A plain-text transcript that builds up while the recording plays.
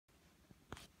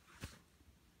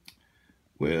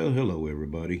Well, hello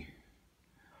everybody.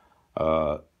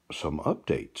 Uh, some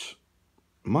updates.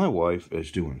 My wife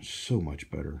is doing so much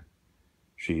better.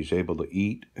 She's able to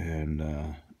eat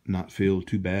and not feel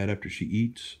too bad after she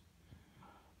eats.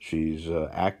 She's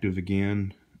active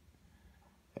again.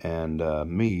 And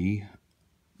me,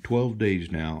 12 days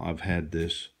now, I've had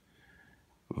this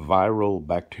viral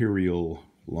bacterial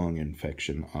lung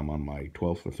infection. I'm on my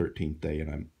 12th or 13th day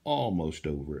and I'm almost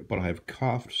over it. But I've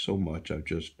coughed so much, I've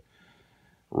just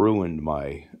ruined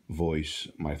my voice.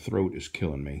 My throat is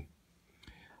killing me.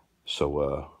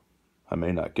 So I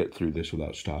may not get through this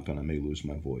without stopping. I may lose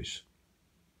my voice.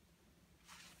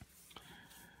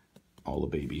 All the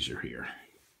babies are here.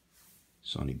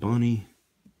 Sonny Bunny,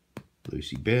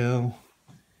 Lucy Bell,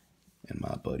 and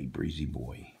my buddy Breezy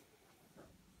Boy.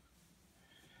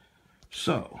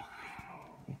 So,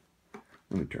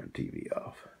 let me turn the TV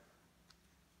off.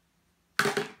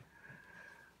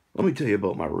 Let me tell you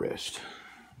about my wrist.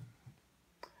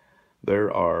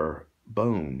 There are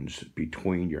bones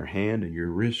between your hand and your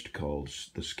wrist called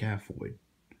the scaphoid.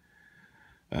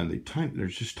 And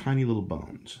there's just tiny little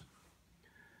bones.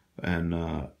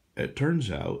 And it turns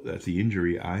out that the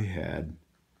injury I had,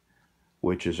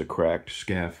 which is a cracked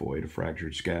scaphoid, a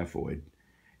fractured scaphoid,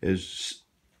 is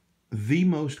the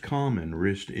most common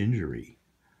wrist injury.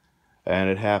 And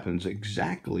it happens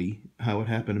exactly how it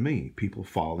happened to me. People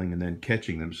falling and then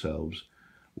catching themselves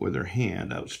with their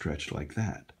hand outstretched like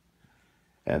that.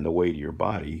 And the weight of your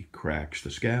body cracks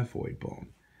the scaphoid bone.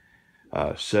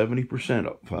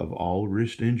 70% of all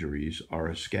wrist injuries are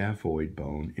a scaphoid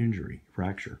bone injury,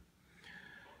 fracture.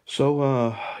 So,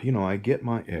 I get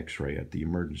my x-ray at the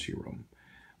emergency room.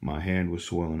 My hand was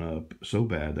swelling up so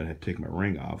bad that I had to take my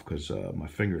ring off because my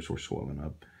fingers were swelling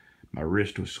up. My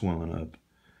wrist was swelling up.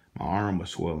 My arm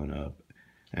was swelling up.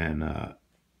 And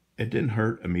it didn't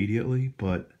hurt immediately,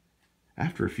 but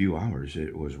after a few hours,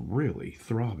 it was really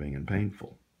throbbing and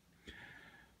painful.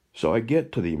 So I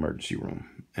get to the emergency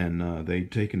room, and they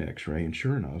take an x-ray, and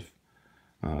sure enough,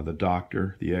 the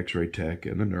doctor, the x-ray tech,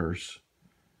 and the nurse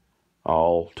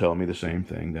all tell me the same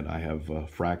thing, that I have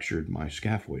fractured my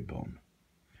scaphoid bone.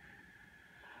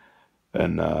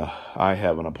 And I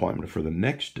have an appointment for the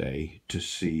next day to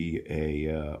see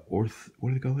what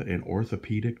do they call it? An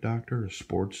orthopedic doctor, a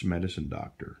sports medicine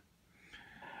doctor.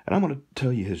 And I'm going to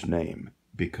tell you his name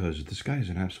because this guy is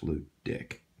an absolute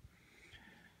dick.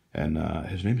 And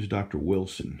his name is Dr.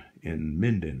 Wilson in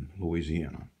Minden,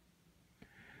 Louisiana.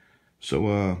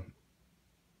 So,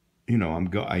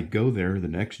 I go there the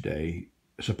next day,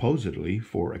 supposedly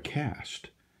for a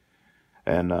cast.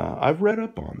 And I've read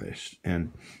up on this.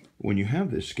 And when you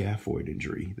have this scaphoid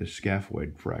injury, this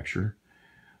scaphoid fracture,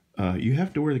 you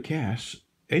have to wear the cast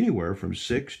anywhere from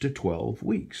 6 to 12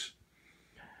 weeks.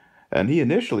 And he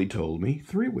initially told me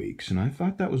 3 weeks. And I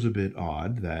thought that was a bit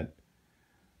odd that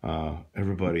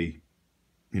everybody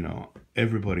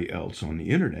else on the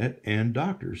internet and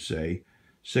doctors say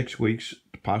 6 weeks,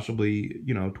 possibly,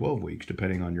 12 weeks,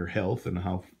 depending on your health and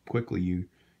how quickly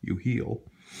you heal.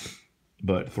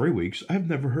 But 3 weeks, I've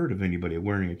never heard of anybody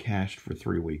wearing a cast for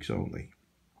 3 weeks only.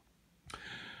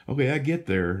 Okay, I get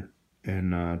there,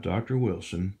 and Dr.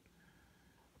 Wilson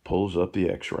pulls up the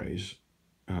x-rays.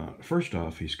 First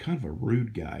off, he's kind of a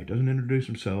rude guy. Doesn't introduce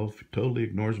himself, totally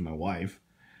ignores my wife,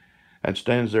 and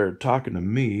stands there talking to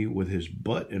me with his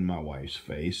butt in my wife's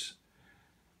face.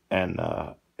 And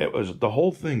it was the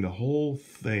whole thing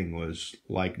was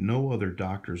like no other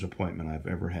doctor's appointment I've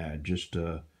ever had. Just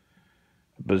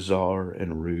bizarre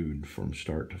and rude from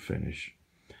start to finish.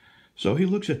 So he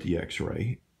looks at the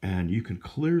x-ray, and you can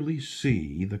clearly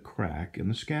see the crack in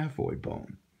the scaphoid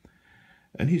bone.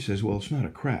 And he says, well, it's not a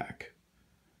crack.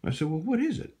 I said, well, what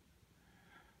is it?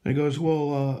 And he goes,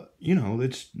 well,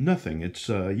 it's nothing. It's,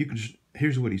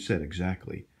 here's what he said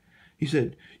exactly. He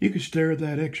said, you could stare at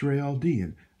that x-ray all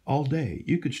day.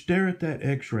 You could stare at that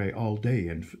x-ray all day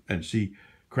and see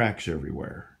cracks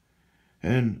everywhere.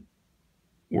 And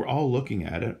we're all looking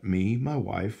at it, me, my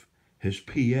wife, his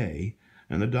PA,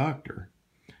 and the doctor.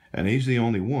 And he's the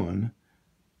only one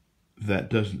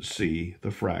that doesn't see the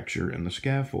fracture in the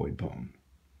scaphoid bone.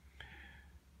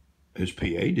 His PA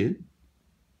did.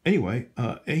 Anyway,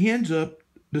 he ends up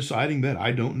deciding that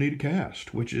I don't need a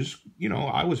cast, which is,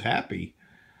 I was happy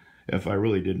if I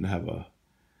really didn't have a...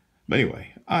 But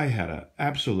anyway, I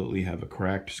absolutely have a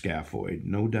cracked scaphoid,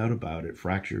 no doubt about it,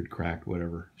 fractured, cracked,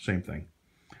 whatever, same thing.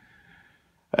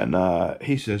 And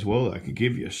he says, well, I could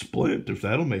give you a splint if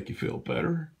that'll make you feel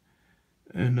better.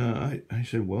 And I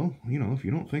said, well, if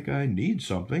you don't think I need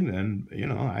something, then,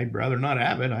 I'd rather not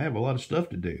have it. I have a lot of stuff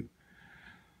to do.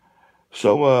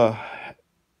 So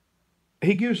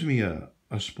he gives me a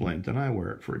a splint, and I wear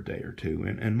it for a day or two,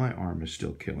 and my arm is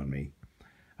still killing me.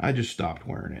 I just stopped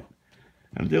wearing it.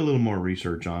 And I did a little more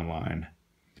research online.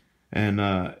 And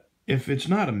if it's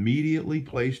not immediately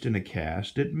placed in a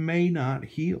cast, it may not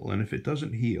heal. And if it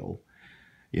doesn't heal,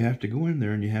 you have to go in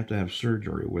there and you have to have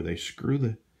surgery where they screw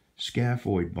the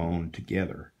scaphoid bone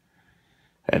together.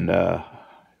 And,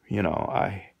 you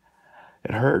know,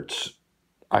 it hurts.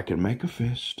 I can make a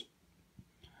fist.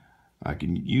 I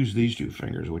can use these two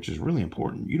fingers, which is really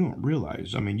important. You don't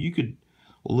realize. I mean, you could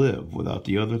live without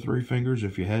the other three fingers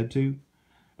if you had to.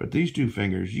 But these two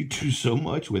fingers, you do so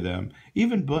much with them.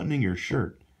 Even buttoning your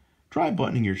shirt. Try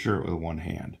buttoning your shirt with one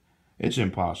hand. It's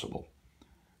impossible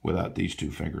without these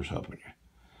two fingers helping you.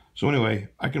 So anyway,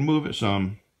 I can move it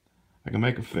some. I can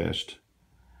make a fist.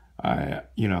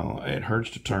 You know, it hurts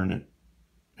to turn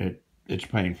it. It's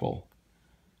painful.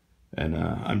 And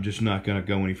I'm just not going to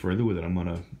go any further with it. I'm going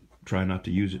to try not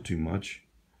to use it too much.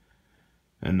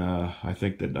 And I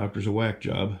think that doctor's a whack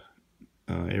job.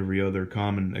 Every other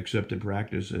common accepted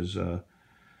practice is a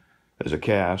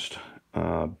cast.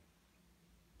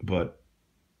 But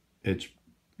it's,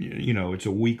 you know, it's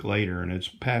a week later and it's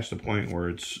past the point where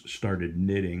it's started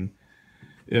knitting.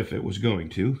 If it was going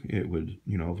to, it would,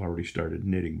 you know, have already started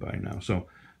knitting by now. So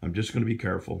I'm just going to be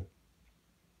careful.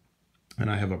 And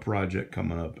I have a project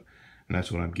coming up, and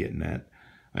that's what I'm getting at.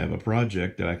 I have a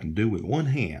project that I can do with one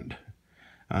hand.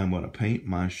 I'm going to paint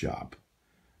my shop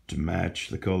to match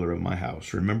the color of my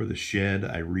house. Remember the shed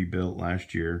I rebuilt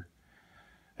last year?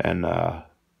 And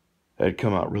it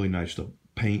come out really nice. The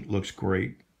paint looks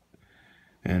great.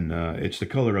 And it's the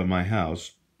color of my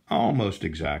house, almost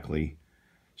exactly.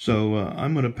 So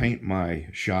I'm going to paint my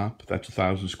shop. That's a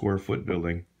 1,000 square foot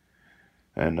building.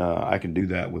 And I can do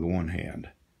that with one hand.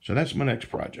 So that's my next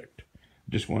project.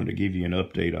 Just wanted to give you an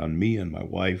update on me and my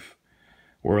wife.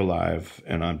 We're alive,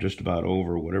 and I'm just about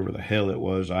over whatever the hell it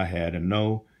was I had. And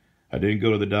no, I didn't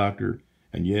go to the doctor.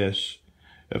 And yes,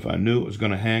 if I knew it was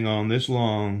going to hang on this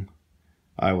long,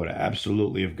 I would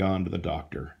absolutely have gone to the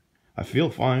doctor. I feel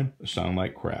fine. I sound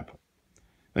like crap.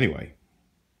 Anyway,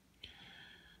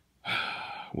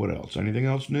 what else? Anything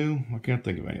else new? I can't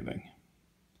think of anything.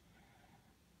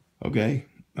 Okay,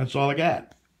 that's all I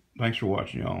got. Thanks for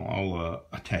watching, y'all. I'll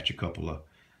attach a couple of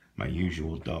my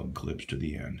usual dog clips to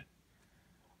the end.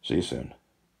 See you soon.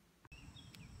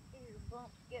 Your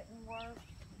bump's getting worse.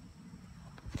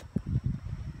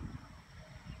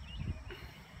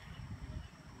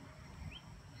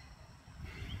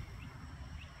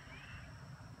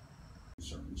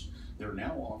 They're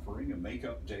now offering a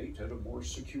makeup date at a more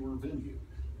secure venue.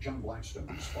 John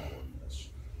Blackstone is following this.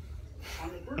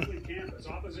 On the Berkeley campus,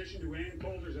 opposition to Ann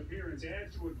Coulter's appearance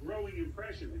adds to a growing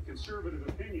impression that conservative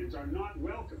opinions are not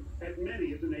welcome at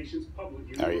many of the nation's public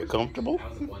universities. Are you comfortable? I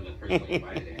was the one that personally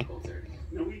invited Ann Coulter.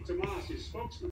 Noe Tomas, his spokesman,